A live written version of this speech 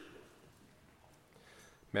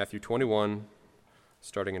Matthew 21,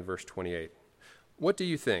 starting in verse 28. What do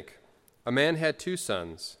you think? A man had 2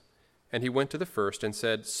 sons, and he went to the first and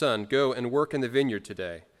said, Son, go and work in the vineyard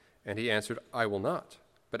today. And he answered, I will not.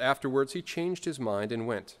 But afterwards he changed his mind and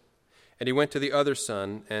went. And he went to the other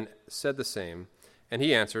son and said the same. And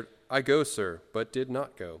he answered, I go, sir, but did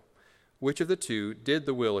not go. Which of the 2 did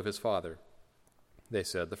the will of his father? They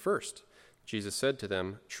said, the first. Jesus said to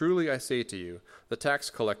them, Truly I say to you, the tax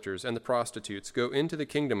collectors and the prostitutes go into the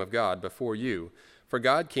kingdom of God before you. For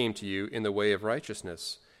God came to you in the way of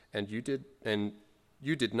righteousness, and you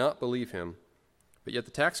did not believe him. But yet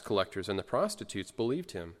the tax collectors and the prostitutes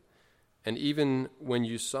believed him. And even when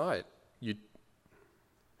you saw it,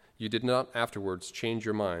 you did not afterwards change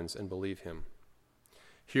your minds and believe him.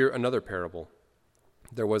 Hear another parable.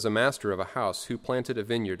 There was a master of a house who planted a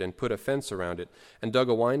vineyard and put a fence around it, and dug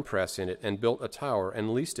a winepress in it, and built a tower,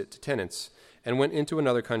 and leased it to tenants, and went into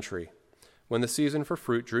another country. When the season for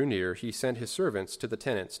fruit drew near, he sent his servants to the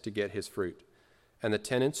tenants to get his fruit. And the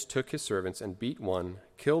tenants took his servants and beat one,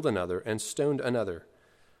 killed another, and stoned another.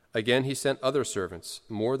 Again he sent other servants,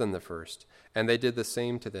 more than the first, and they did the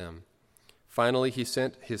same to them. Finally he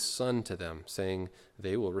sent his son to them, saying,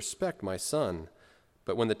 They will respect my son.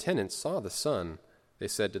 But when the tenants saw the son, they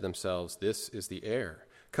said to themselves, This is the heir.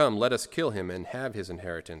 Come, let us kill him and have his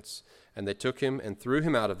inheritance. And they took him and threw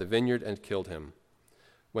him out of the vineyard and killed him.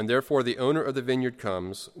 When therefore the owner of the vineyard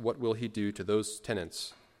comes, what will he do to those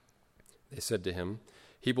tenants? They said to him,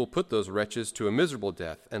 He will put those wretches to a miserable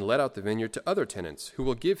death and let out the vineyard to other tenants, who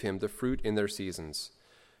will give him the fruit in their seasons.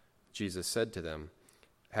 Jesus said to them,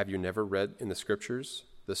 Have you never read in the Scriptures?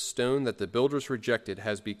 The stone that the builders rejected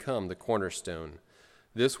has become the cornerstone.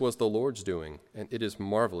 This was the Lord's doing, and it is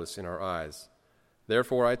marvelous in our eyes.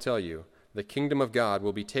 Therefore I tell you, the kingdom of God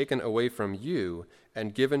will be taken away from you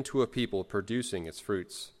and given to a people producing its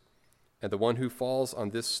fruits. And the one who falls on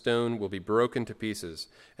this stone will be broken to pieces,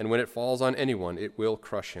 and when it falls on anyone, it will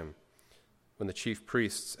crush him. When the chief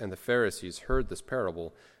priests and the Pharisees heard this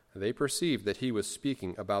parable, they perceived that he was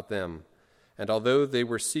speaking about them. And although they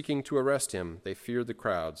were seeking to arrest him, they feared the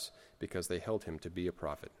crowds, because they held him to be a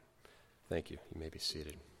prophet. Thank you. You may be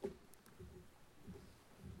seated.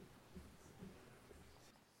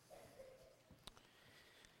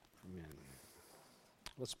 Amen.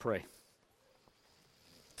 Let's pray.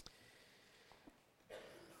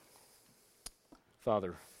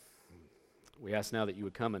 Father, we ask now that you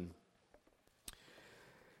would come and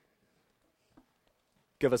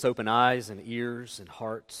give us open eyes and ears and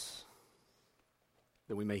hearts,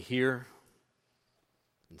 that we may hear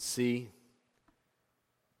and see,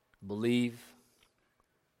 believe,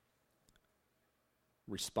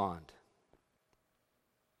 respond.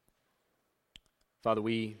 Father,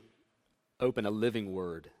 we open a living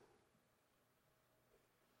word.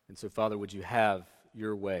 And so, Father, would you have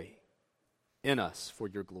your way in us for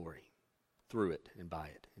your glory, through it and by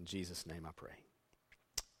it. In Jesus' name I pray.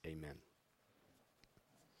 Amen.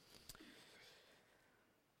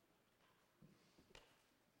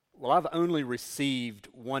 Well, I've only received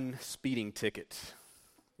one speeding ticket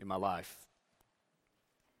in my life.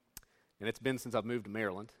 And it's been since I've moved to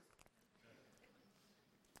Maryland.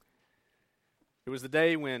 It was the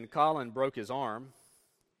day when Colin broke his arm,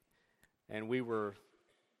 and we were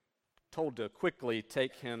told to quickly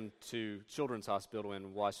take him to Children's Hospital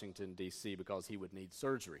in Washington, D.C. because he would need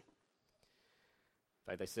surgery.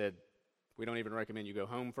 In fact, they said, we don't even recommend you go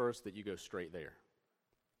home first, that you go straight there.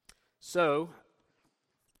 So,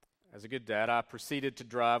 as a good dad, I proceeded to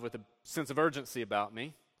drive with a sense of urgency about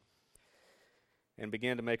me and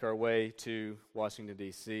began to make our way to Washington,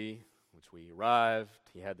 D.C., which we arrived.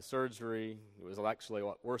 He had the surgery. It was actually a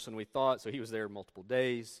lot worse than we thought, so he was there multiple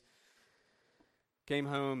days. Came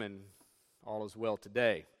home, and all is well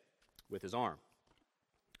today with his arm,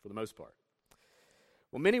 for the most part.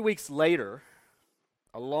 Well, many weeks later,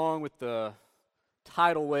 along with the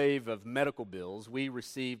tidal wave of medical bills, we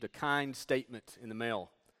received a kind statement in the mail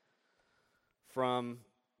from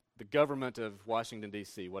the government of Washington,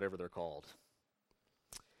 D.C., whatever they're called.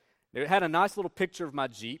 It had a nice little picture of my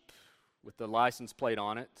Jeep with the license plate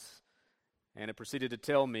on it, and it proceeded to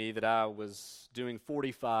tell me that I was doing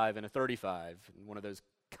 45 and a 35, and one of those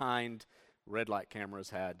kind red light cameras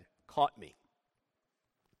had caught me.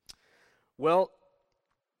 Well,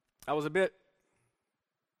 I was a bit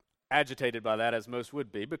agitated by that, as most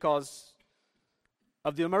would be, because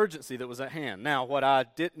of the emergency that was at hand. Now, what I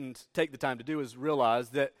didn't take the time to do is realize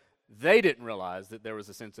that they didn't realize that there was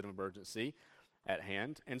a sensitive emergency at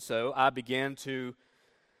hand, and so I began to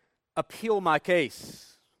appeal my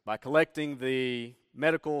case by collecting the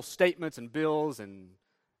medical statements and bills and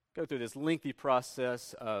go through this lengthy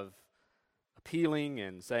process of appealing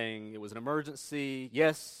and saying it was an emergency.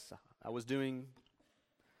 Yes, I was doing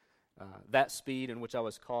that speed in which I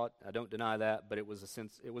was caught. I don't deny that, but it was an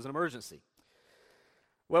emergency.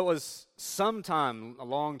 Well, it was sometime, a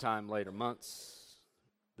long time later, months,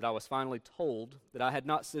 that I was finally told that I had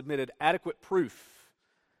not submitted adequate proof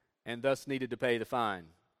and thus needed to pay the fine.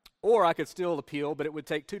 Or I could still appeal, but it would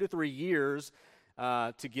take 2 to 3 years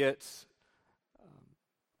to get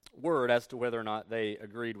word as to whether or not they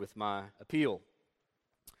agreed with my appeal.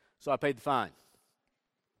 So I paid the fine.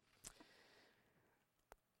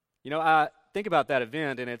 You know, I think about that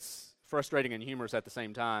event, and it's frustrating and humorous at the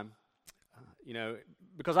same time,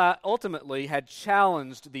 because I ultimately had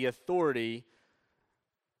challenged the authority,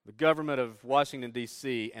 the government of Washington,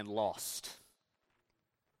 D.C., and lost.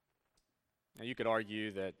 Now, you could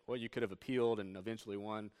argue that, well, you could have appealed and eventually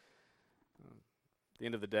won. At the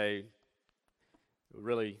end of the day,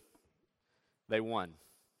 really, they won.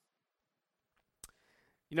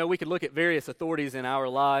 You know, we could look at various authorities in our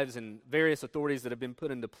lives and various authorities that have been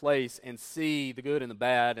put into place and see the good and the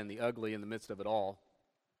bad and the ugly in the midst of it all.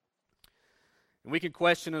 And we can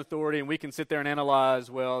question authority, and we can sit there and analyze,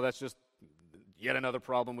 well, that's just yet another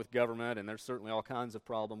problem with government, and there's certainly all kinds of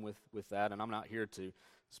problem with that, and I'm not here to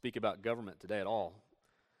speak about government today at all.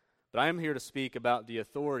 But I am here to speak about the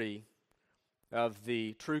authority of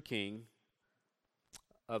the true king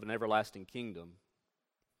of an everlasting kingdom.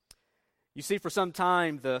 You see, for some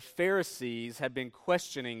time, the Pharisees had been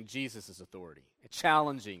questioning Jesus' authority,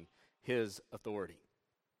 challenging his authority.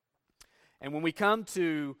 And when we come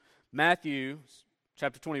to Matthew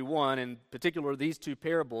chapter 21, in particular these two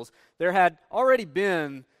parables, there had already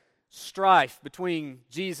been strife between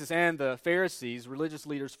Jesus and the Pharisees, religious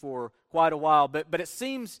leaders, for quite a while, but it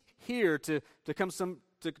seems here to come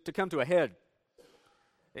to a head.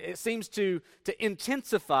 It seems to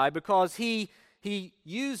intensify because he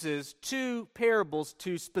uses two parables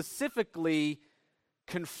to specifically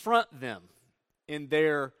confront them in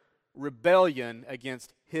their rebellion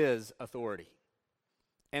against his authority.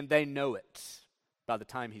 And they know it by the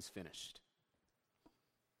time he's finished.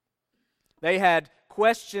 They had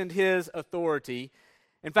questioned his authority.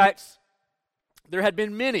 In fact, there had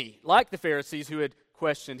been many, like the Pharisees, who had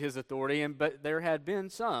questioned his authority, but there had been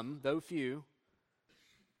some, though few,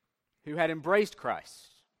 who had embraced Christ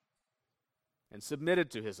and submitted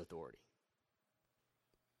to his authority.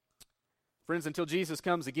 Friends, until Jesus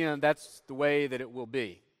comes again, that's the way that it will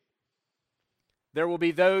be. There will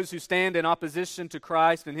be those who stand in opposition to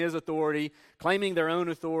Christ and his authority, claiming their own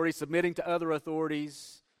authority, submitting to other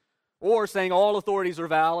authorities, or saying all authorities are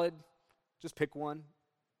valid. Just pick one.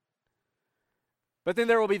 But then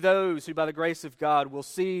there will be those who, by the grace of God, will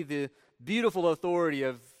see the beautiful authority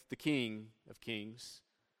of the King of Kings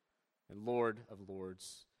and Lord of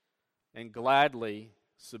Lords, and gladly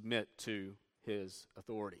submit to his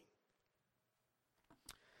authority.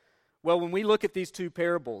 Well, when we look at these two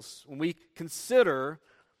parables, when we consider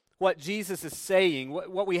what Jesus is saying,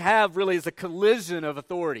 what we have really is a collision of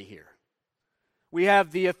authority here. We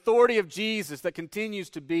have the authority of Jesus that continues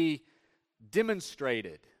to be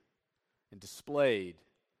demonstrated and displayed,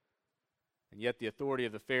 and yet the authority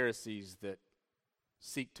of the Pharisees that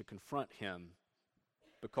seek to confront him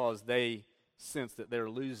because they sense that they're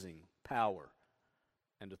losing power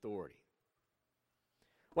and authority.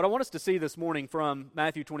 What I want us to see this morning from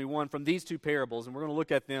Matthew 21, from these two parables, and we're going to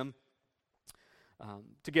look at them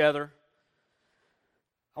together.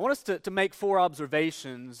 I want us to make 4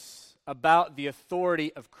 observations about the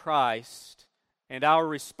authority of Christ and our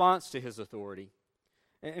response to his authority.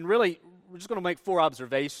 And really, we're just going to make 4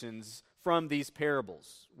 observations from these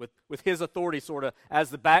parables, with his authority sort of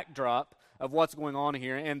as the backdrop of what's going on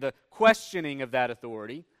here and the questioning of that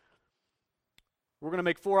authority. We're going to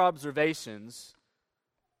make 4 observations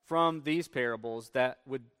from these parables that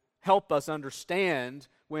would help us understand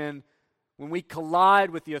when we collide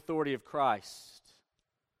with the authority of Christ,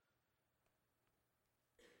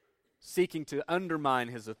 seeking to undermine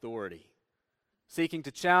his authority, seeking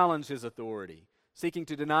to challenge his authority, seeking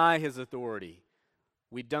to deny his authority,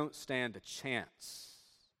 we don't stand a chance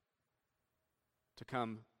to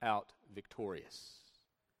come out victorious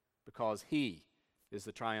because he is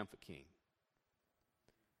the triumphant king.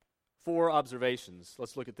 4 observations.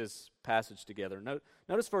 Let's look at this passage together.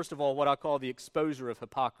 Notice, first of all, what I call the exposure of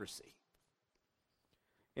hypocrisy.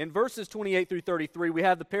 In verses 28 through 33, we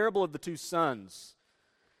have the parable of the 2 sons.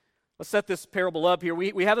 Let's set this parable up here.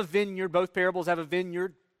 We have a vineyard. Both parables have a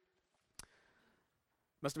vineyard.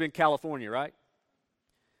 Must have been California, right?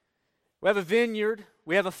 We have a vineyard.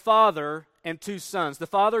 We have a father and 2 sons. The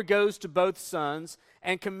father goes to both sons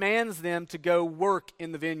and commands them to go work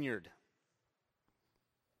in the vineyard.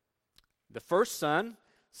 The first son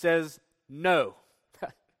says no.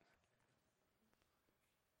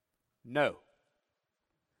 No.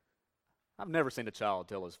 I've never seen a child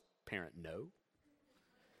tell his parent no.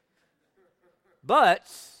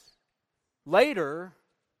 But later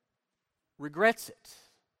regrets it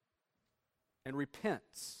and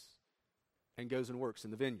repents and goes and works in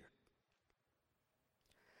the vineyard.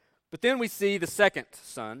 But then we see the second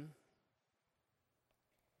son.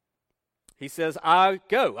 He says, I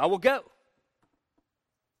will go.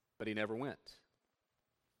 But he never went.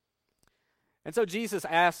 And so Jesus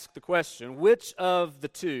asked the question, which of the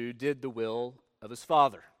two did the will of his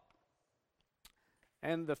father?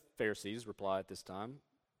 And the Pharisees reply at this time,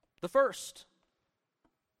 the first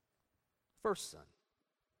son.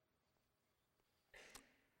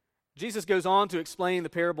 Jesus goes on to explain the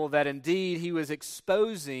parable that indeed he was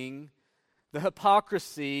exposing the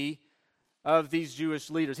hypocrisy of these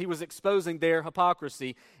Jewish leaders. He was exposing their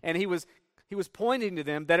hypocrisy, and he was pointing to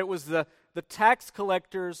them that it was the tax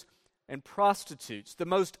collectors and prostitutes, the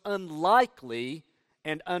most unlikely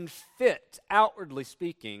and unfit, outwardly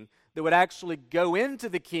speaking, that would actually go into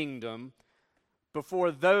the kingdom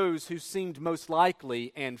before those who seemed most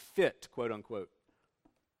likely and fit, quote unquote,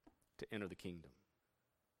 to enter the kingdom.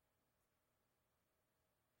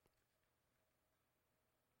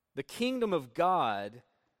 The kingdom of God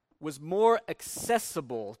was more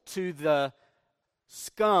accessible to the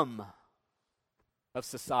scum of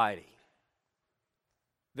society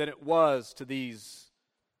than it was to these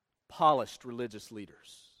polished religious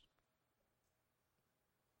leaders.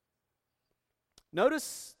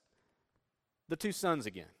 Notice the two sons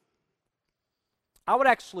again. I would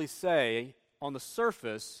actually say, on the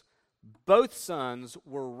surface, both sons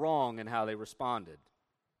were wrong in how they responded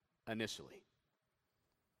initially.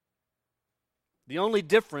 The only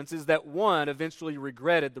difference is that one eventually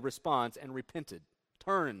regretted the response and repented,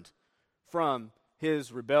 turned from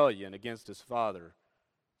his rebellion against his father,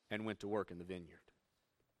 and went to work in the vineyard.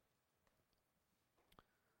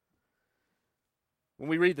 When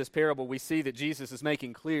we read this parable, we see that Jesus is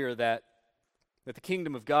making clear that the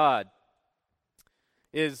kingdom of God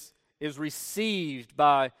is received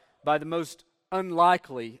by the most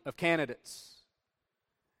unlikely of candidates.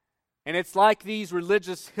 And it's like these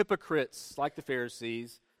religious hypocrites, like the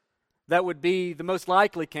Pharisees, that would be the most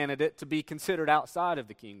likely candidate to be considered outside of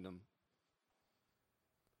the kingdom.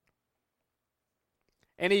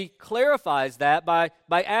 And he clarifies that by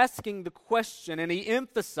asking the question, and he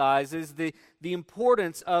emphasizes the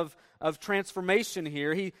importance of transformation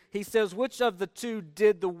here. He says, which of the two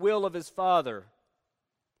did the will of his father?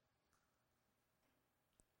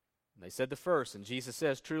 And they said the first, and Jesus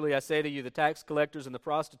says, truly I say to you, the tax collectors and the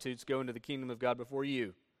prostitutes go into the kingdom of God before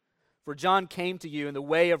you. For John came to you in the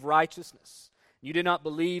way of righteousness. You did not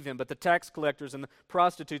believe him, but the tax collectors and the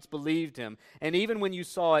prostitutes believed him. And even when you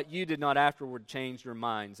saw it, you did not afterward change your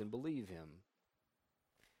minds and believe him.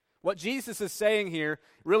 What Jesus is saying here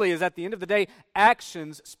really is, at the end of the day,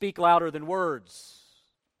 actions speak louder than words.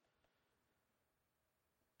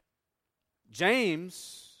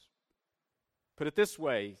 James put it this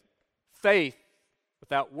way: faith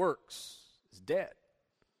without works is dead.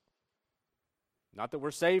 Not that we're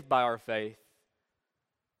saved by our faith,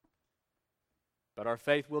 but our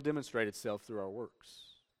faith will demonstrate itself through our works.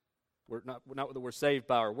 We're not that we're saved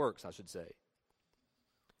by our works, I should say.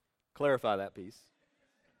 Clarify that piece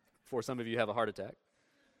before some of you have a heart attack.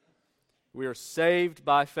 We are saved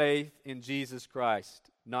by faith in Jesus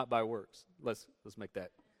Christ, not by works. Let's make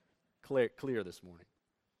that clear this morning.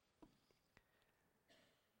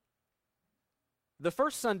 The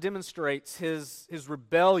first son demonstrates his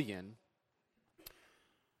rebellion,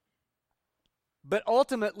 but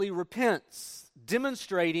ultimately repents,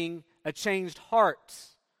 demonstrating a changed heart.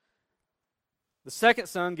 The second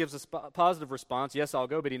son gives a positive response, yes, I'll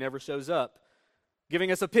go, but he never shows up,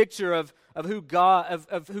 giving us a picture of who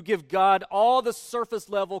give God all the surface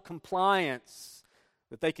level compliance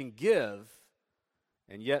that they can give,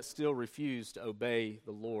 and yet still refuse to obey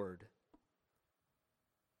the Lord.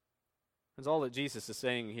 And all that Jesus is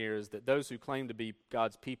saying here is that those who claim to be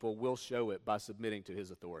God's people will show it by submitting to his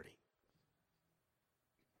authority.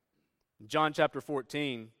 In John chapter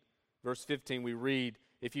 14, verse 15, we read,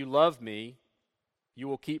 if you love me, you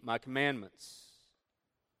will keep my commandments.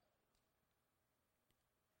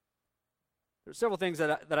 There are several things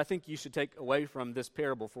that I think you should take away from this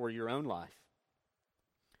parable for your own life.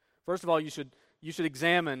 First of all, you should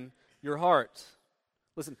examine your heart.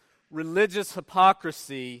 Listen, religious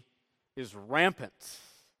hypocrisy is rampant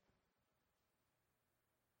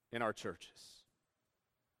in our churches.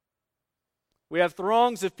 We have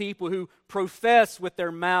throngs of people who profess with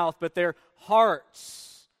their mouth, but their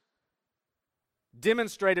hearts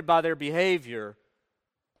demonstrated by their behavior,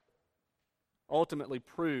 ultimately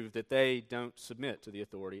prove that they don't submit to the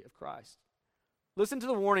authority of Christ. Listen to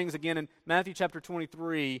the warnings again in Matthew chapter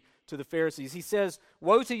 23 to the Pharisees. He says,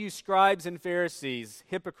 "Woe to you, scribes and Pharisees,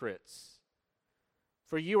 hypocrites!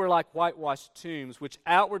 For you are like whitewashed tombs, which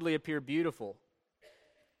outwardly appear beautiful,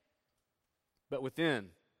 but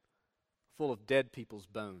within full of dead people's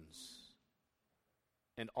bones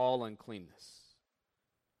and all uncleanness.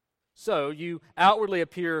 So you outwardly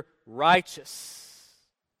appear righteous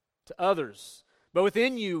to others, but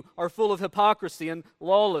within you are full of hypocrisy and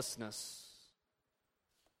lawlessness."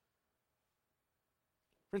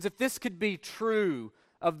 Friends, if this could be true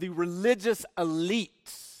of the religious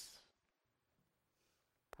elite,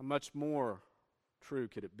 how much more true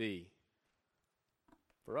could it be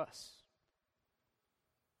for us?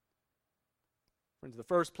 Friends, the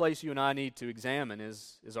first place you and I need to examine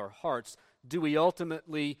is our hearts. Do we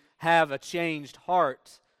ultimately have a changed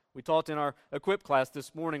heart? We talked in our Equip class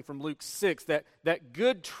this morning from Luke 6 that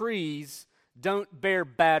good trees don't bear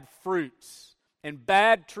bad fruits, and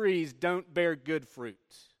bad trees don't bear good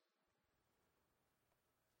fruit.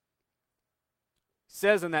 It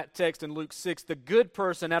says in that text in Luke 6, the good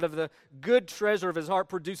person out of the good treasure of his heart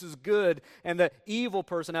produces good, and the evil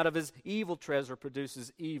person out of his evil treasure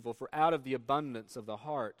produces evil. For out of the abundance of the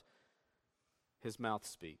heart, his mouth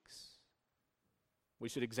speaks. We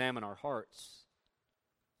should examine our hearts.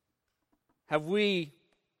 Have we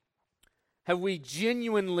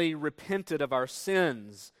genuinely repented of our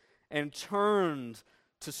sins and turned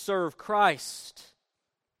to serve Christ?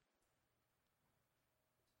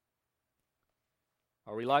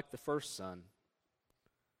 Are we like the first son?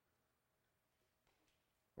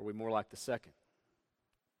 Or are we more like the second?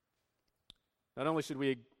 Not only should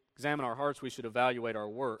we examine our hearts, we should evaluate our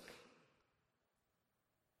work.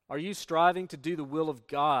 Are you striving to do the will of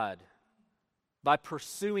God by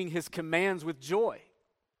pursuing His commands with joy?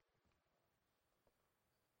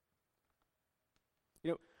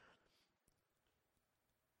 You know,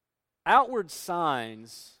 outward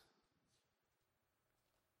signs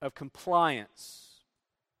of compliance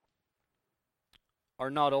are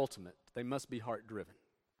not ultimate. They must be heart-driven.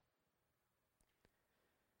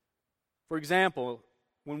 For example,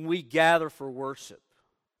 when we gather for worship,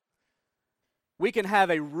 we can have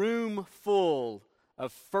a room full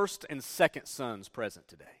of first and second sons present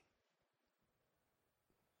today.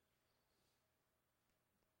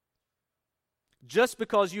 Just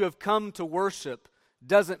because you have come to worship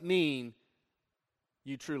doesn't mean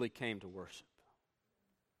you truly came to worship.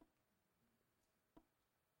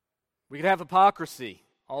 We could have hypocrisy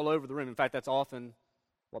all over the room. In fact, that's often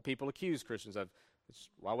what people accuse Christians of.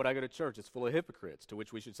 Why would I go to church? It's full of hypocrites. To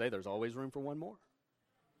which we should say there's always room for one more.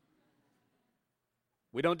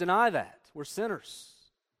 We don't deny that. We're sinners.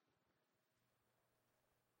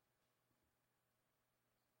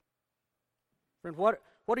 Friend, what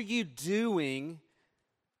are you doing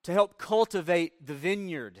to help cultivate the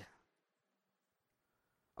vineyard?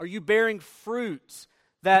 Are you bearing fruit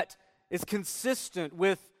that is consistent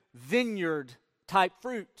with vineyard-type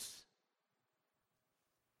fruits?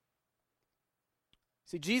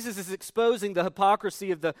 See, Jesus is exposing the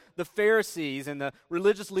hypocrisy of the Pharisees and the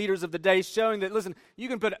religious leaders of the day, showing that, listen, you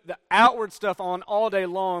can put the outward stuff on all day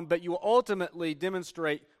long, but you will ultimately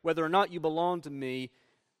demonstrate whether or not you belong to me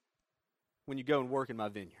when you go and work in my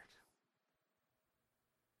vineyard.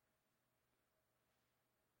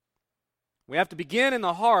 We have to begin in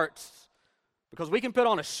the heart, because we can put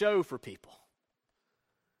on a show for people.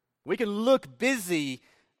 We can look busy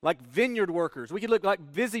like vineyard workers. We can look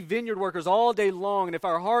like busy vineyard workers all day long, and if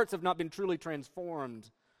our hearts have not been truly transformed,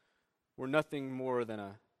 we're nothing more than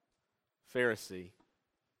a Pharisee,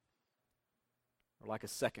 or like a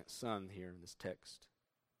second son here in this text.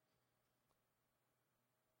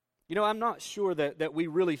 You know, I'm not sure that we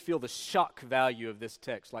really feel the shock value of this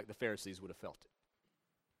text like the Pharisees would have felt it.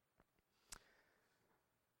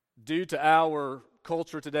 Due to our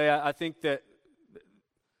culture today, I think that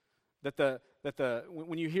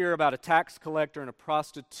when you hear about a tax collector and a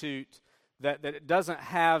prostitute, that it doesn't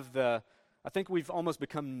have I think we've almost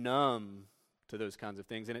become numb to those kinds of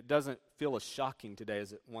things, and it doesn't feel as shocking today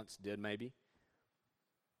as it once did, maybe.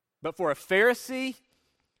 But for a Pharisee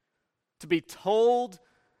to be told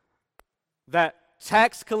that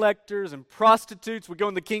tax collectors and prostitutes would go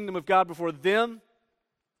in the kingdom of God before them,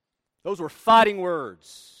 those were fighting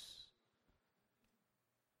words.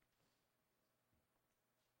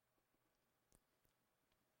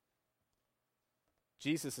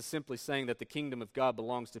 Jesus is simply saying that the kingdom of God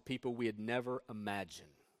belongs to people we had never imagined.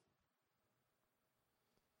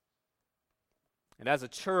 And as a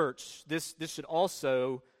church, this should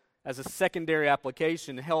also as a secondary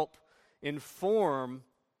application, help inform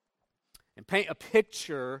and paint a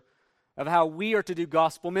picture of how we are to do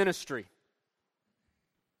gospel ministry.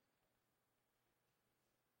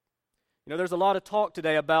 You know, there's a lot of talk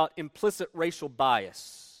today about implicit racial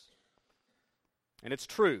bias. And it's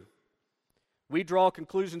true. We draw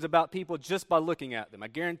conclusions about people just by looking at them. I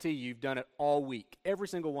guarantee you've done it all week. Every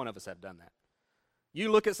single one of us have done that.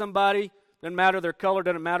 You look at somebody, doesn't matter their color,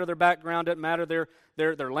 doesn't matter their background, doesn't matter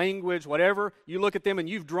their language, whatever. You look at them and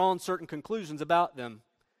you've drawn certain conclusions about them.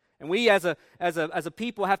 And we as a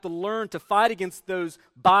people have to learn to fight against those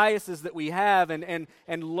biases that we have and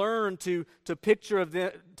learn to picture of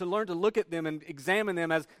them, to learn to look at them and examine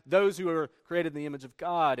them as those who are created in the image of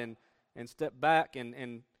God and step back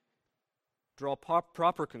and draw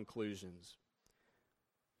proper conclusions.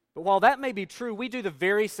 But while that may be true, we do the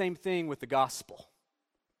very same thing with the gospel.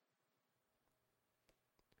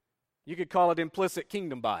 You could call it implicit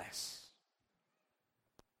kingdom bias.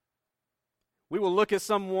 We will look at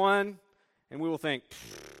someone and we will think,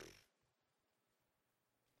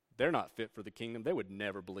 they're not fit for the kingdom. They would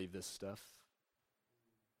never believe this stuff.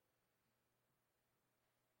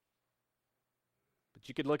 But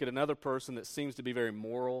you could look at another person that seems to be very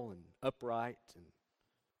moral and upright and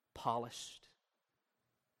polished.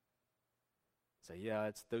 Say, yeah,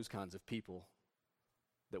 it's those kinds of people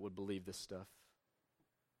that would believe this stuff.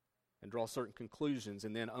 And draw certain conclusions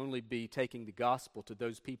and then only be taking the gospel to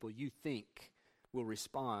those people you think will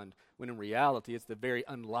respond, when in reality it's the very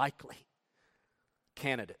unlikely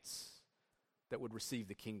candidates that would receive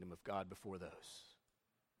the kingdom of God before those.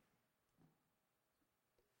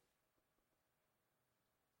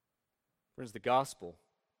 Friends, the gospel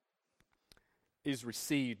is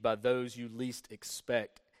received by those you least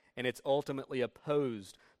expect, and it's ultimately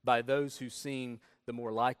opposed by those who seem the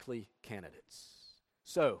more likely candidates.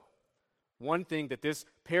 So, one thing that this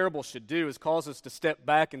parable should do is cause us to step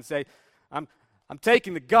back and say, I'm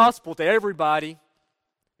taking the gospel to everybody.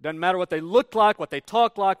 Doesn't matter what they look like, what they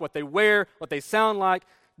talk like, what they wear, what they sound like.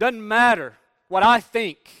 Doesn't matter what I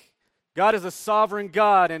think. God is a sovereign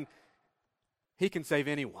God, and He can save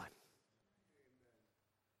anyone.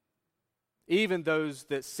 Even those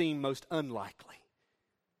that seem most unlikely.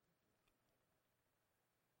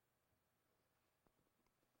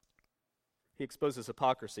 He exposes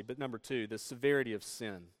hypocrisy. But number two, the severity of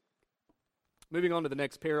sin. Moving on to the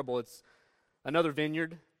next parable, it's another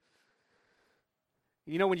vineyard.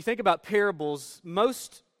 You know, when you think about parables,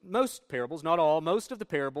 most parables, not all, most of the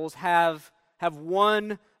parables have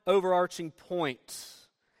one overarching point.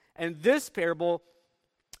 And this parable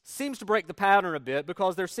seems to break the pattern a bit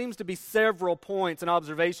because there seems to be several points and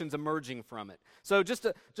observations emerging from it. So just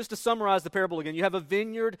to summarize the parable again, you have a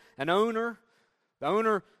vineyard, an owner. The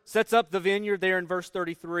owner sets up the vineyard there in verse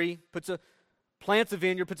 33, plants a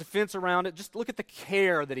vineyard, puts a fence around it. Just look at the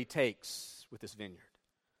care that he takes with this vineyard.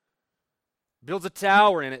 Builds a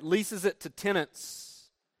tower in it, leases it to tenants,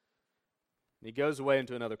 and he goes away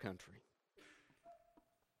into another country.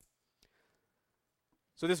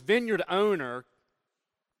 So this vineyard owner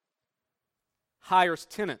hires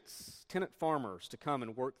tenant farmers to come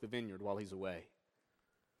and work the vineyard while he's away.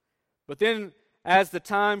 But then as the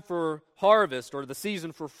time for harvest, or the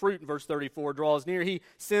season for fruit in verse 34 draws near, he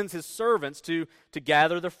sends his servants to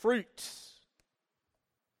gather the fruit.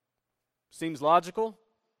 Seems logical,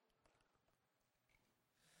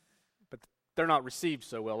 but they're not received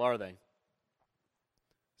so well, are they?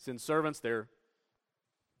 Sends servants, they're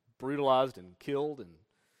brutalized and killed, and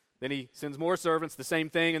then he sends more servants, the same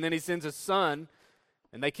thing, and then he sends his son,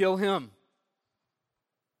 and they kill him.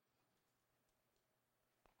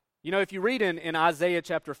 You know, if you read in Isaiah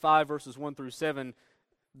chapter 5, verses 1 through 7,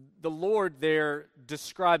 the Lord there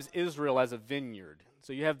describes Israel as a vineyard.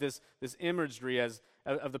 So you have this imagery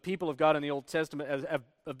of the people of God in the Old Testament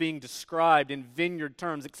of being described in vineyard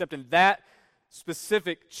terms, except in that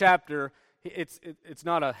specific chapter, it's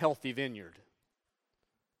not a healthy vineyard.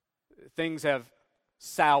 Things have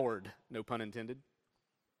soured, no pun intended.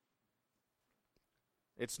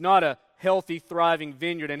 It's not a healthy, thriving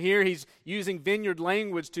vineyard. And here he's using vineyard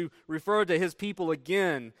language to refer to his people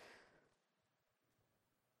again.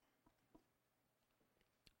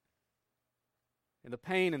 And the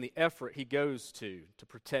pain and the effort he goes to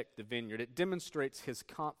protect the vineyard, it demonstrates his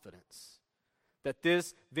confidence that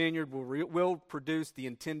this vineyard will produce the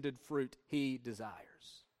intended fruit he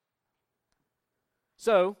desires.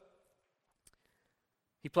 So,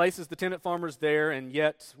 he places the tenant farmers there, and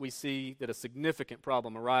yet we see that a significant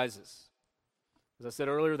problem arises. As I said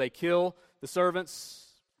earlier, they kill the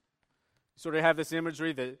servants. You sort of have this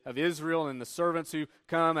imagery of Israel and the servants who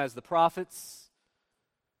come as the prophets.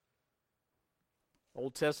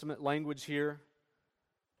 Old Testament language here.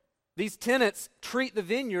 These tenants treat the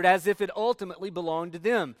vineyard as if it ultimately belonged to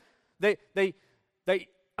them. They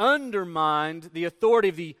undermined the authority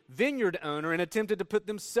of the vineyard owner and attempted to put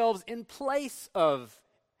themselves in place of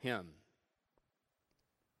him.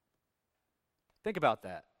 Think about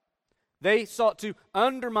that. They sought to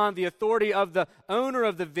undermine the authority of the owner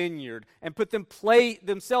of the vineyard and put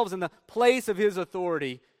themselves in the place of his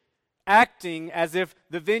authority, acting as if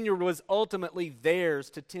the vineyard was ultimately theirs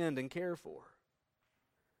to tend and care for.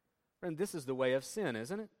 Friend, this is the way of sin,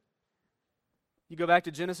 isn't it? You go back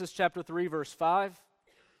to Genesis chapter 3, verse 5,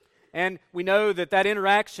 and we know that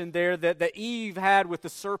interaction there that Eve had with the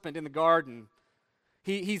serpent in the garden,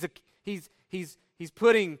 he's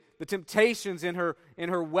putting the temptations in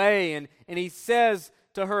her way, and he says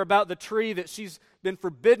to her about the tree that she's been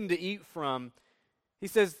forbidden to eat from. He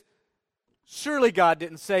says, surely God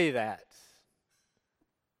didn't say that.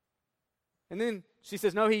 And then she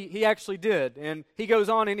says, no, he actually did. And he goes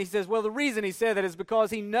on and he says, well, the reason he said that is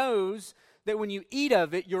because he knows that when you eat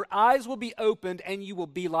of it, your eyes will be opened and you will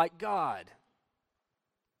be like God,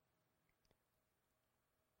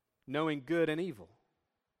 knowing good and evil.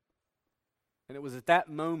 And it was at that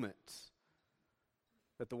moment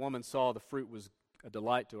that the woman saw the fruit was a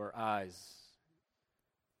delight to her eyes,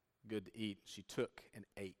 good to eat. She took and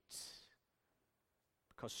ate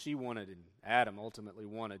because she wanted, and Adam ultimately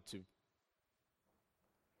wanted to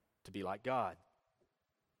be like God.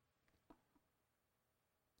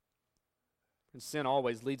 And sin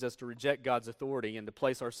always leads us to reject God's authority and to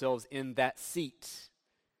place ourselves in that seat.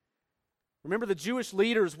 Remember, the Jewish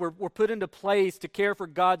leaders were put into place to care for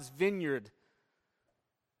God's vineyard.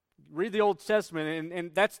 Read the Old Testament,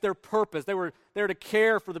 and that's their purpose. They were there to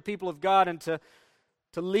care for the people of God and to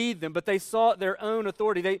lead them, but they sought their own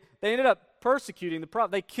authority. They ended up persecuting the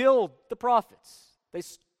prophet. They killed the prophets. They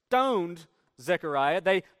stoned Zechariah.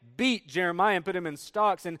 They beat Jeremiah and put him in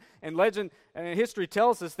stocks. And legend and history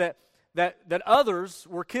tells us that others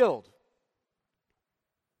were killed.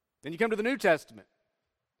 Then you come to the New Testament,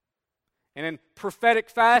 and in prophetic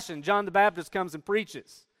fashion, John the Baptist comes and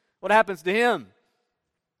preaches. What happens to him?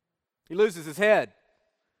 He loses his head.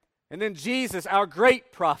 And then Jesus, our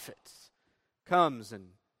great prophet, comes and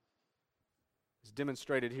is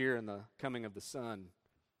demonstrated here in the coming of the Son.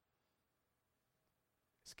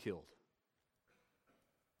 Is killed.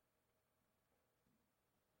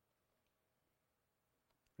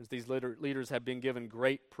 As these leaders have been given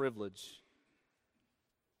great privilege.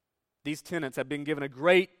 These tenants have been given a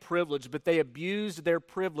great privilege, but they abused their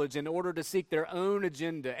privilege in order to seek their own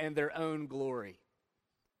agenda and their own glory.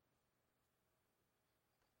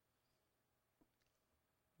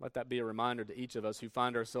 Let that be a reminder to each of us who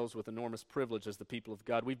find ourselves with enormous privilege as the people of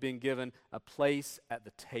God. We've been given a place at the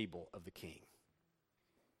table of the King.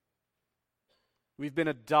 We've been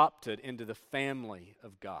adopted into the family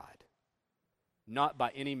of God, not by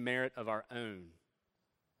any merit of our own.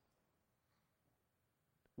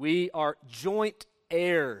 We are joint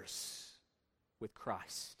heirs with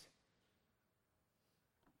Christ.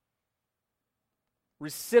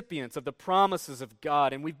 Recipients of the promises of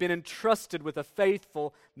God, and we've been entrusted with a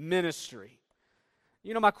faithful ministry.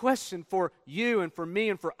 You know, my question for you and for me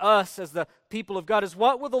and for us as the people of God is,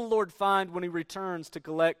 what will the Lord find when He returns to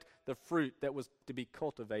collect the fruit that was to be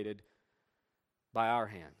cultivated by our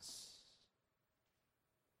hands?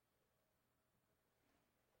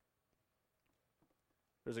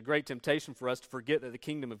 There's a great temptation for us to forget that the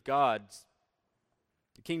kingdom of God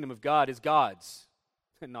is God's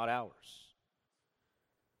and not ours.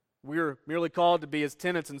 We're merely called to be His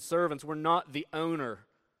tenants and servants. We're not the owner.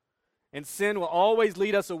 And sin will always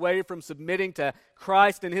lead us away from submitting to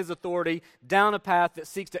Christ and His authority down a path that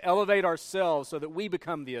seeks to elevate ourselves so that we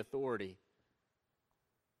become the authority.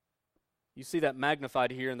 You see that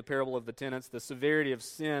magnified here in the parable of the tenants, the severity of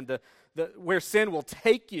sin, where sin will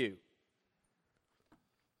take you.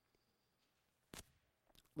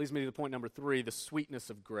 Leads me to the point number 3, the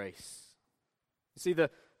sweetness of grace. You see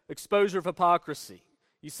the exposure of hypocrisy.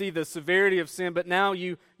 You see the severity of sin, but now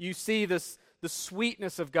you see the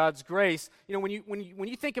sweetness of God's grace. You know, when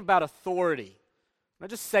you think about authority, and I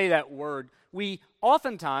just say that word, we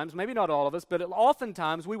oftentimes, maybe not all of us, but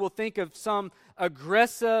oftentimes we will think of some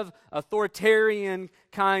aggressive, authoritarian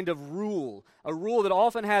kind of rule, a rule that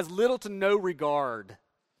often has little to no regard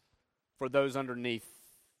for those underneath.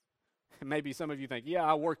 And maybe some of you think, yeah,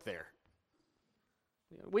 I work there.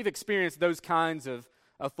 We've experienced those kinds of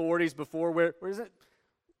authorities before where is it?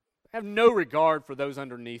 Have no regard for those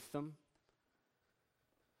underneath them.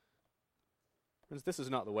 Friends, this is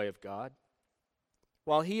not the way of God.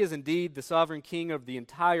 While He is indeed the sovereign King of the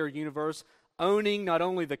entire universe, owning not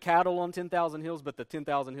only the cattle on 10,000 hills, but the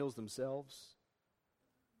 10,000 hills themselves.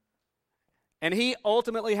 And he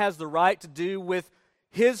ultimately has the right to do with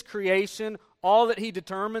his creation all that he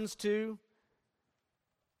determines to.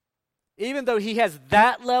 Even though he has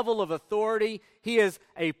that level of authority, he is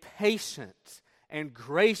a patient and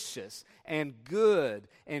gracious and good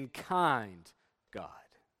and kind God.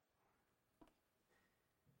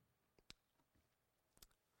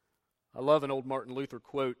 I love an old Martin Luther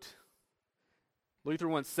quote. Luther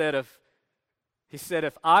once said,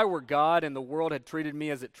 if I were God and the world had treated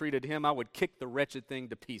me as it treated him, I would kick the wretched thing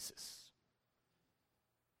to pieces.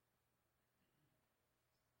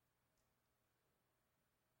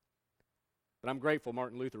 But I'm grateful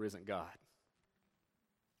Martin Luther isn't God.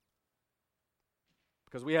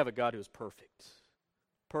 Because we have a God who is perfect.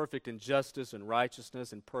 Perfect in justice and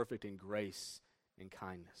righteousness, and perfect in grace and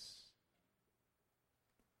kindness.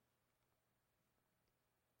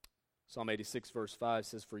 Psalm 86 verse 5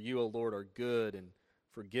 says, "For you, O Lord, are good and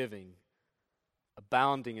forgiving,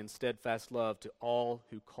 abounding in steadfast love to all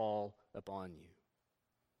who call upon you."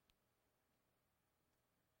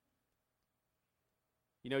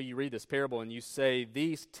 You know, you read this parable and you say,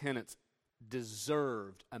 these tenants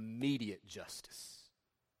deserved immediate justice.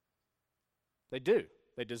 They do.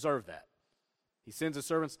 They deserve that. He sends his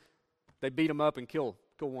servants, they beat him up and kill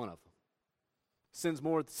one of them. Sends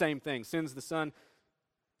more, the same thing. Sends the son,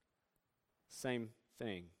 same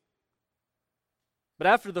thing. But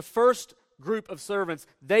after the first group of servants,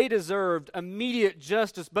 they deserved immediate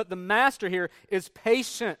justice, but the master here is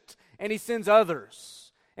patient, and he sends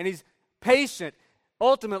others. And he's patient,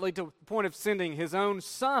 ultimately to the point of sending his own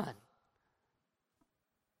son.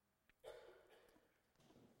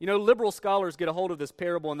 You know, liberal scholars get a hold of this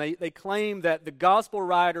parable, and they claim that the gospel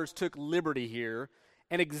writers took liberty here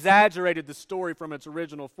and exaggerated the story from its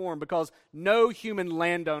original form because no human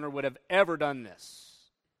landowner would have ever done this.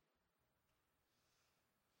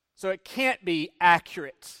 So it can't be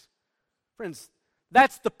accurate. Friends,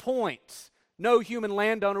 that's the point. No human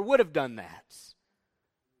landowner would have done that.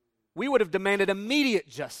 We would have demanded immediate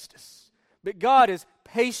justice. But God is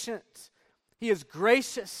patient. He is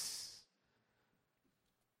gracious.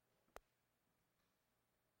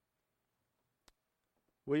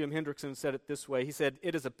 William Hendrickson said it this way. He said,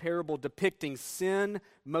 "It is a parable depicting sin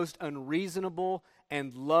most unreasonable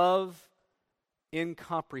and love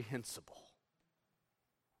incomprehensible."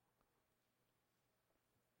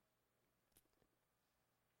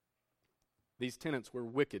 These tenants were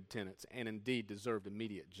wicked tenants and indeed deserved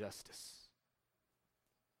immediate justice.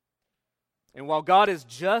 And while God is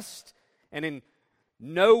just and in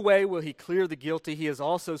no way will he clear the guilty, he is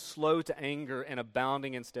also slow to anger and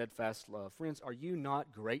abounding in steadfast love. Friends, are you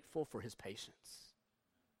not grateful for his patience?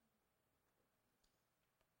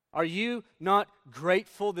 Are you not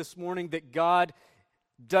grateful this morning that God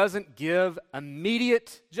doesn't give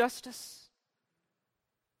immediate justice?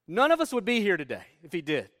 None of us would be here today if he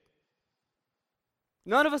did.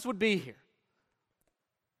 None of us would be here.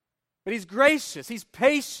 But he's gracious, he's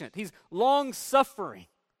patient, he's long-suffering,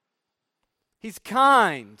 he's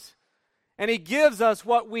kind, and he gives us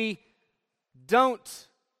what we don't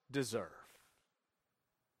deserve.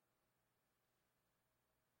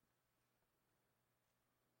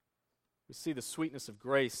 We see the sweetness of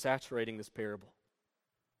grace saturating this parable.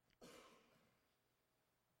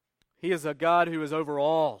 He is a God who is over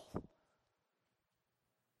all.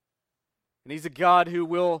 And he's a God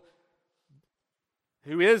who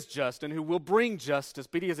is just and who will bring justice,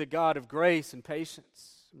 but he is a God of grace and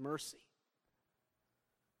patience and mercy.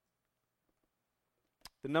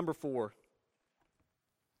 The number 4.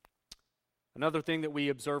 Another thing that we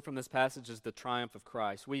observe from this passage is the triumph of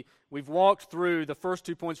Christ. We've walked through the first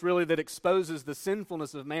 2 points really that exposes the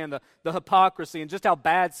sinfulness of man, the hypocrisy, and just how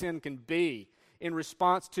bad sin can be in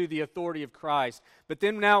response to the authority of Christ. But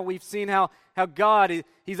then now we've seen how God,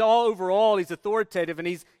 he's all over all, he's authoritative, but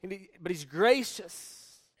he's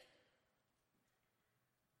gracious.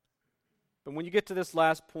 But when you get to this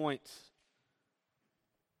last point,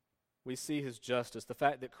 we see his justice, the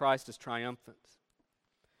fact that Christ is triumphant.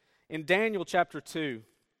 In Daniel chapter 2,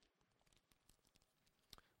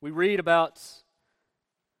 we read about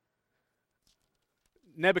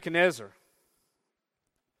Nebuchadnezzar.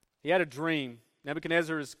 He had a dream.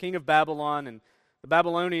 Nebuchadnezzar is king of Babylon, and the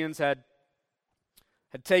Babylonians had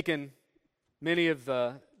taken many of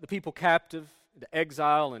the people captive into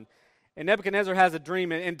exile, and Nebuchadnezzar has a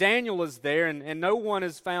dream, and Daniel is there, and no one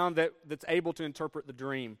is found that's able to interpret the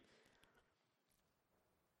dream.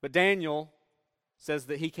 But Daniel says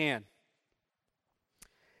that he can.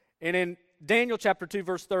 And in Daniel chapter 2,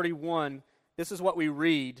 verse 31, this is what we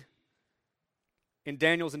read in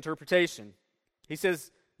Daniel's interpretation. He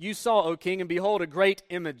says, "You saw, O king, and behold, a great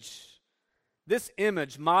image. This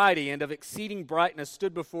image, mighty and of exceeding brightness,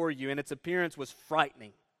 stood before you, and its appearance was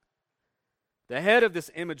frightening. The head of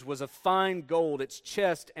this image was of fine gold, its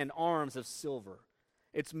chest and arms of silver,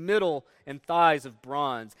 its middle and thighs of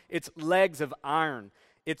bronze, its legs of iron,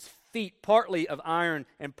 its feet partly of iron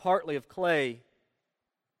and partly of clay.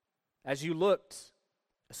 As you looked,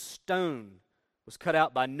 a stone was cut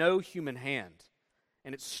out by no human hand,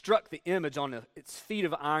 and it struck the image on its feet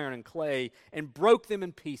of iron and clay and broke them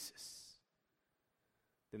in pieces.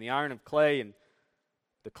 Then the iron of clay and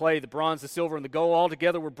the clay, the bronze, the silver, and the gold all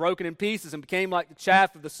together were broken in pieces and became like the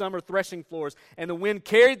chaff of the summer threshing floors, and the wind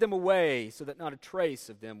carried them away so that not a trace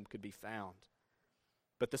of them could be found.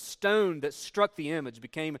 But the stone that struck the image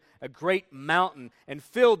became a great mountain and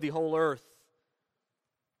filled the whole earth."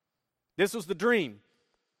 This was the dream.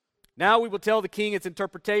 Now we will tell the king its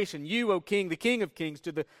interpretation. You, O king, the king of kings,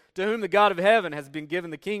 to whom the God of heaven has been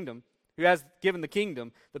given the kingdom, who has given the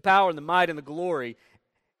kingdom, the power and the might and the glory,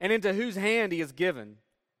 and into whose hand he is given.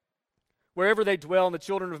 Wherever they dwell, and the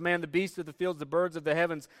children of man, the beasts of the fields, the birds of the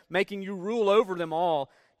heavens, making you rule over them all,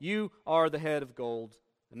 you are the head of gold.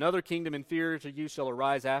 Another kingdom inferior to you shall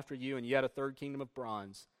arise after you, and yet a third kingdom of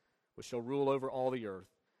bronze, which shall rule over all the earth.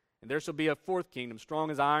 And there shall be a fourth kingdom, strong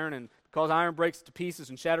as iron, and because iron breaks to pieces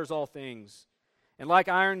and shatters all things. And like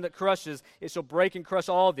iron that crushes, it shall break and crush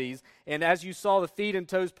all these. And as you saw the feet and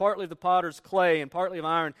toes, partly of the potter's clay and partly of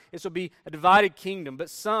iron, it shall be a divided kingdom, but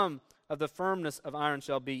some of the firmness of iron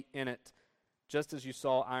shall be in it, just as you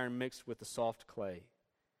saw iron mixed with the soft clay.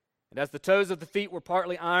 And as the toes of the feet were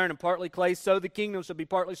partly iron and partly clay, so the kingdom shall be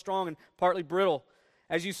partly strong and partly brittle.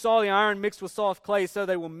 As you saw the iron mixed with soft clay, so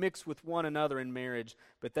they will mix with one another in marriage,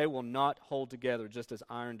 but they will not hold together, just as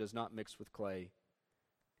iron does not mix with clay.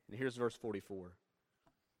 And here's verse 44.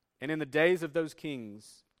 And in the days of those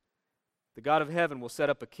kings, the God of heaven will set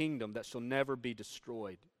up a kingdom that shall never be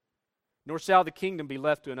destroyed, nor shall the kingdom be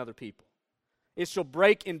left to another people. It shall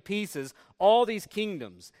break in pieces all these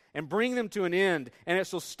kingdoms and bring them to an end, and it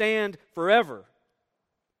shall stand forever.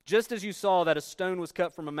 Just as you saw that a stone was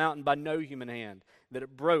cut from a mountain by no human hand, that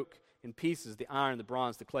it broke in pieces the iron, the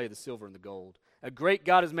bronze, the clay, the silver, and the gold. A great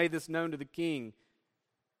God has made this known to the king.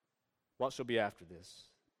 What shall be after this?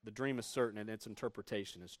 The dream is certain, and its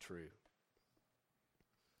interpretation is true.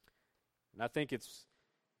 And I think it's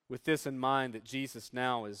with this in mind that Jesus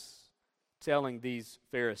now is telling these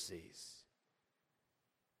Pharisees.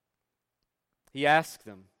 He asks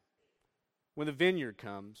them, when the vineyard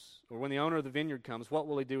comes, or when the owner of the vineyard comes, what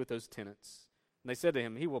will he do with those tenants? And they said to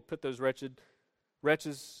him, he will put those wretches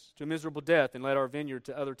to a miserable death and let our vineyard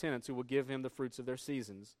to other tenants who will give him the fruits of their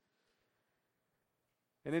seasons.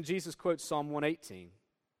 And then Jesus quotes Psalm 118.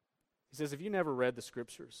 He says, have you never read the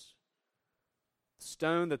scriptures? The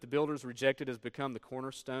stone that the builders rejected has become the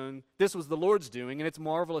cornerstone. This was the Lord's doing, and it's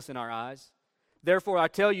marvelous in our eyes. Therefore, I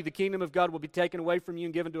tell you, the kingdom of God will be taken away from you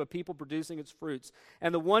and given to a people producing its fruits.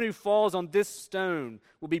 And the one who falls on this stone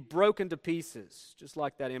will be broken to pieces, just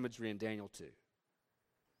like that imagery in Daniel 2.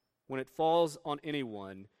 When it falls on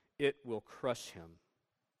anyone, it will crush him.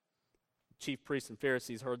 Chief priests and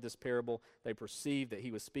Pharisees heard this parable. They perceived that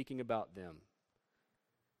he was speaking about them.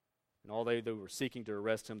 And although they were seeking to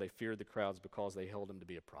arrest him, they feared the crowds because they held him to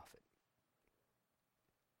be a prophet.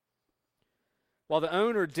 While the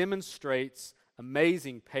owner demonstrates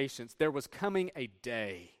amazing patience, there was coming a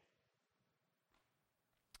day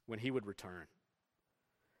when he would return,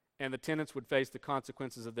 and the tenants would face the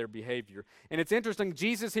consequences of their behavior. And it's interesting,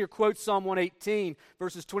 Jesus here quotes Psalm 118,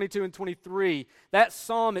 verses 22 and 23. That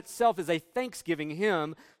psalm itself is a thanksgiving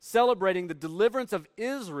hymn celebrating the deliverance of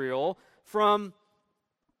Israel from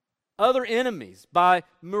other enemies by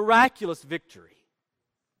miraculous victory.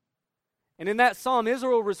 And in that psalm,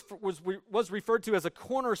 Israel was referred to as a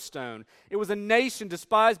cornerstone. It was a nation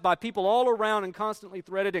despised by people all around and constantly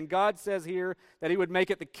threatened, and God says here that he would make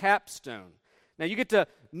it the capstone. Now you get to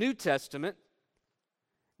New Testament.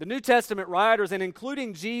 The New Testament writers, and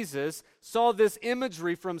including Jesus, saw this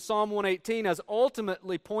imagery from Psalm 118 as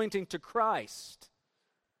ultimately pointing to Christ.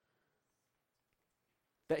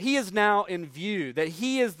 That he is now in view, that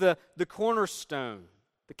he is the cornerstone,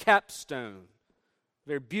 the capstone.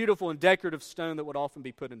 Very beautiful and decorative stone that would often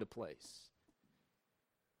be put into place.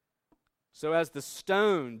 So as the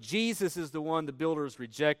stone, Jesus is the one the builders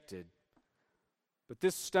rejected. But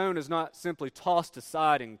this stone is not simply tossed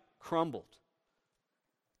aside and crumbled.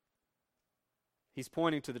 He's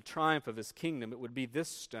pointing to the triumph of his kingdom. It would be this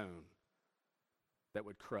stone that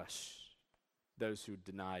would crush those who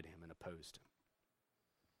denied him and opposed him.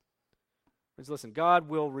 Friends, listen, God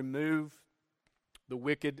will remove the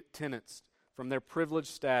wicked tenants from their privileged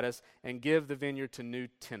status and give the vineyard to new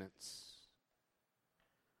tenants.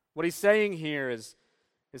 What he's saying here is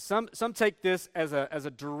some take this as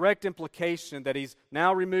a direct implication that he's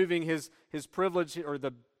now removing his privilege or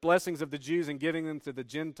the blessings of the Jews and giving them to the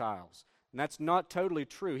Gentiles. And that's not totally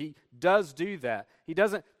true. He does do that. He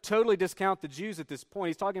doesn't totally discount the Jews at this point.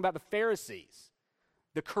 He's talking about the Pharisees,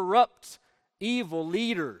 the corrupt, evil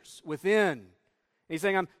leaders within. He's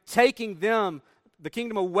saying, I'm taking them, the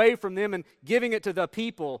kingdom, away from them and giving it to the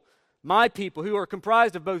people, my people, who are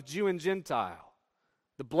comprised of both Jew and Gentile,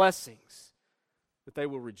 the blessings that they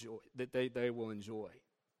will rejoice, that they will enjoy.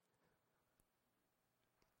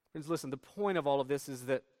 Friends, listen, the point of all of this is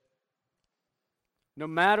that no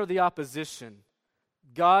matter the opposition,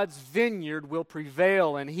 God's vineyard will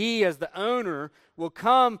prevail, and He, as the owner, will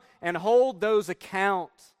come and hold those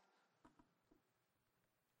account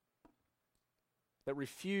that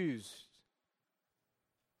refused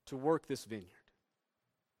to work this vineyard.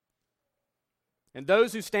 And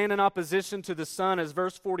those who stand in opposition to the Son, as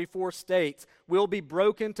verse 44 states, will be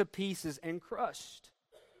broken to pieces and crushed.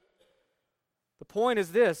 The point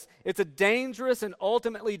is this: it's a dangerous and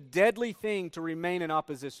ultimately deadly thing to remain in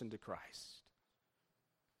opposition to Christ.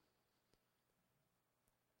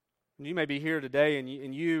 And you may be here today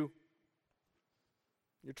and you're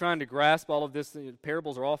trying to grasp all of this.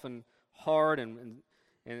 Parables are often hard, and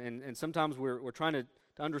sometimes we're trying to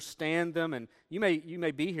understand them. And you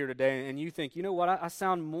may be here today and you think, you know what, I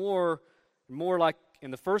sound more like in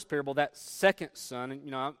the first parable, that second son.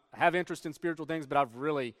 And I have interest in spiritual things, but I've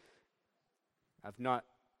not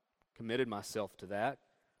committed myself to that.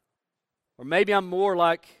 Or maybe I'm more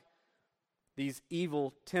like these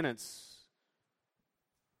evil tenants.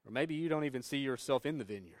 Or maybe you don't even see yourself in the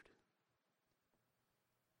vineyard.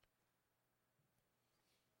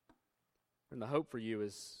 And the hope for you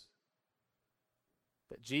is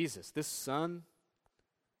that Jesus, this Son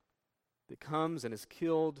that comes and is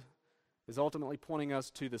killed, is ultimately pointing us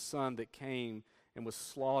to the Son that came and was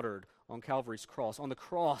slaughtered on Calvary's cross. On the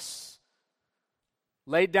cross,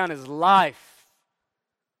 laid down His life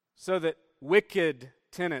so that wicked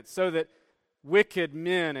tenants, so that wicked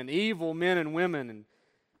men and evil men and women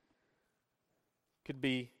could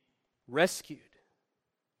be rescued.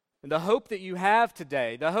 And the hope that you have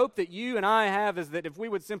today, the hope that you and I have, is that if we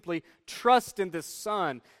would simply trust in this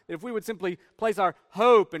Son, that if we would simply place our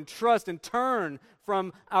hope and trust and turn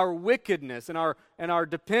from our wickedness and our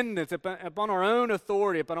dependence upon our own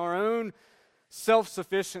authority, upon our own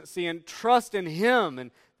self-sufficiency, and trust in Him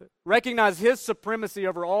and recognize His supremacy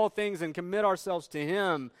over all things and commit ourselves to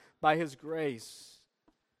Him by His grace,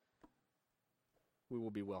 we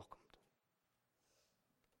will be welcomed.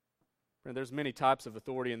 And there's many types of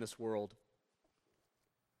authority in this world.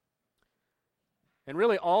 And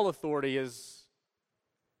really all authority is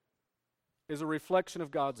a reflection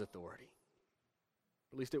of God's authority.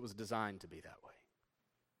 At least it was designed to be that way.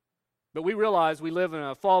 But we realize we live in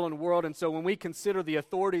a fallen world, and so when we consider the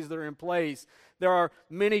authorities that are in place, there are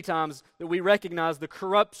many times that we recognize the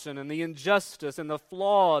corruption and the injustice and the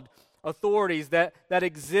flawed authorities that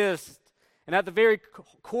exist. And at the very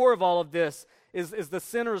core of all of this is the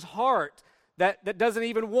sinner's heart that doesn't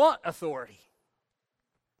even want authority.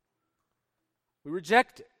 We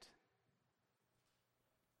reject it.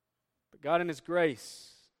 But God in His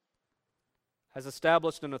grace has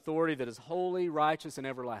established an authority that is holy, righteous, and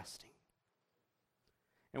everlasting.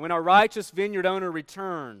 And when our righteous vineyard owner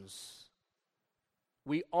returns,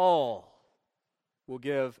 we all will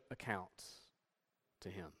give account to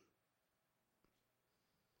Him.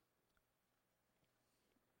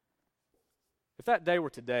 If that day were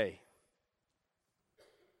today,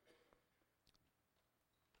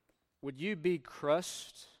 would you be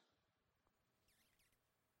crushed?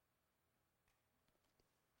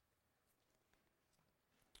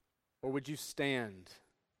 Or would you stand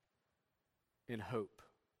in hope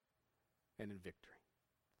and in victory?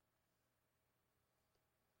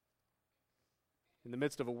 In the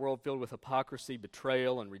midst of a world filled with hypocrisy,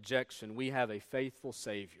 betrayal, and rejection, we have a faithful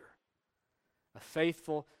Savior. A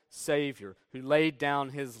faithful Savior who laid down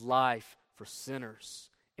His life for sinners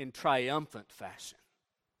in triumphant fashion.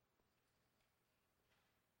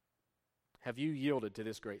 Have you yielded to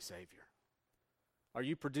this great Savior? Are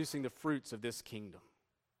you producing the fruits of this kingdom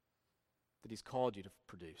that He's called you to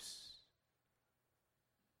produce?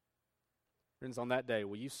 Friends, on that day,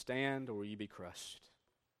 will you stand or will you be crushed?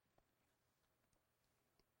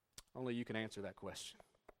 Only you can answer that question.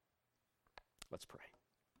 Let's pray.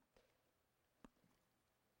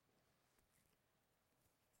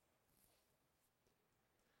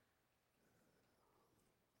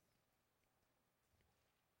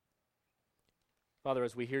 Father,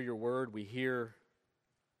 as we hear your word, we hear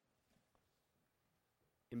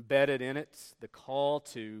embedded in it the call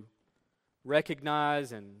to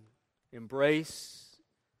recognize and embrace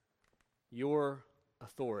your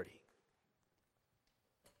authority.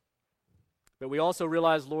 But we also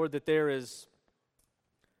realize, Lord, that there is,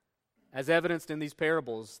 as evidenced in these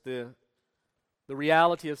parables, the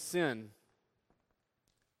reality of sin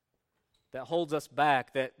that holds us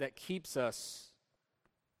back, that keeps us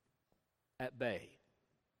at bay.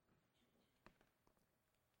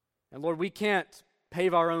 And Lord, we can't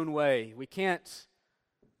pave our own way. We can't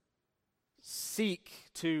seek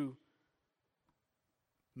to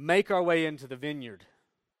make our way into the vineyard.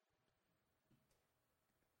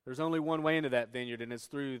 There's only one way into that vineyard, and it's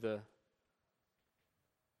through the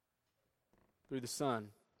Son,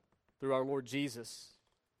 through our Lord Jesus.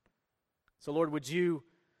 So Lord, would you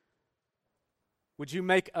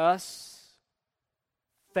make us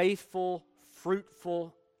faithful,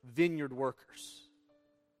 fruitful vineyard workers?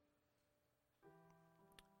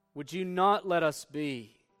 Would you not let us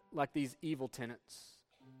be like these evil tenants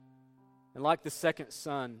and like the second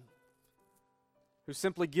son who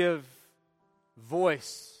simply give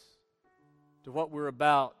voice to what we're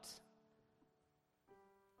about,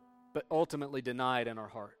 but ultimately deny it in our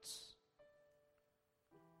hearts?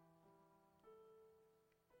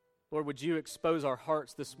 Lord, would you expose our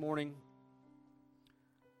hearts this morning?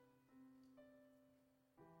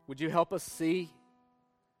 Would you help us see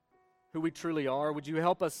who we truly are? Would you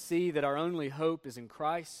help us see that our only hope is in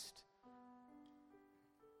Christ?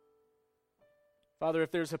 Father,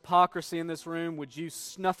 if there's hypocrisy in this room, would you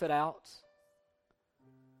snuff it out?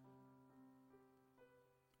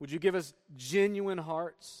 Would you give us genuine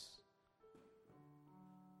hearts,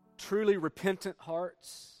 truly repentant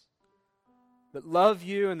hearts that love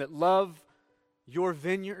you and that love your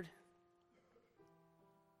vineyard?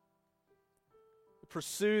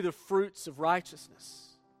 Pursue the fruits of righteousness.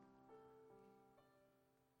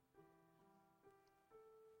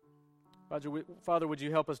 Father, would you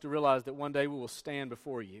help us to realize that one day we will stand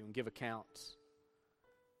before you and give accounts,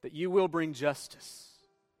 that you will bring justice,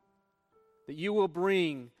 that you will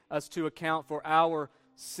bring us to account for our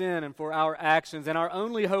sin and for our actions. And our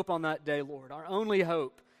only hope on that day, Lord, our only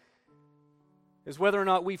hope is whether or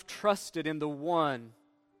not we've trusted in the one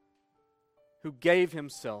who gave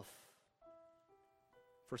himself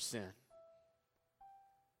for sin.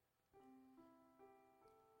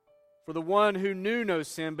 For the one who knew no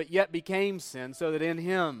sin but yet became sin, so that in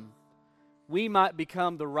him we might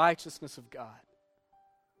become the righteousness of God.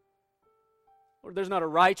 Lord, there's not a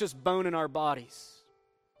righteous bone in our bodies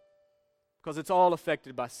because it's all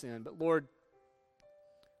affected by sin. But Lord,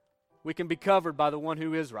 we can be covered by the one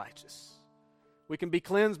who is righteous. We can be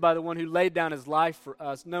cleansed by the one who laid down his life for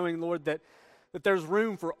us, knowing, Lord, that there's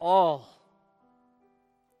room for all.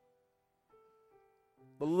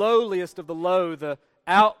 The lowliest of the low, the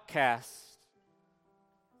outcast.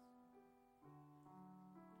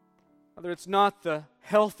 Father, it's not the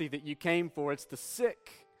healthy that you came for, it's the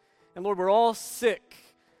sick. And Lord, we're all sick.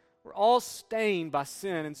 We're all stained by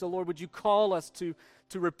sin. And so, Lord, would you call us to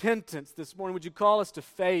repentance this morning? Would you call us to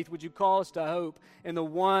faith? Would you call us to hope in the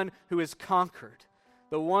one who has conquered,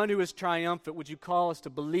 the one who is triumphant? Would you call us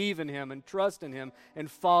to believe in him and trust in him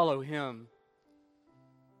and follow him?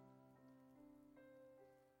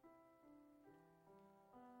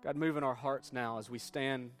 God, move in our hearts now as we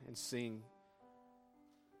stand and sing.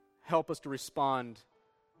 Help us to respond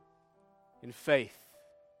in faith,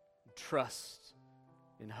 in trust,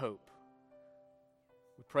 in hope.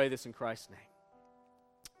 We pray this in Christ's name.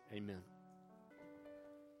 Amen.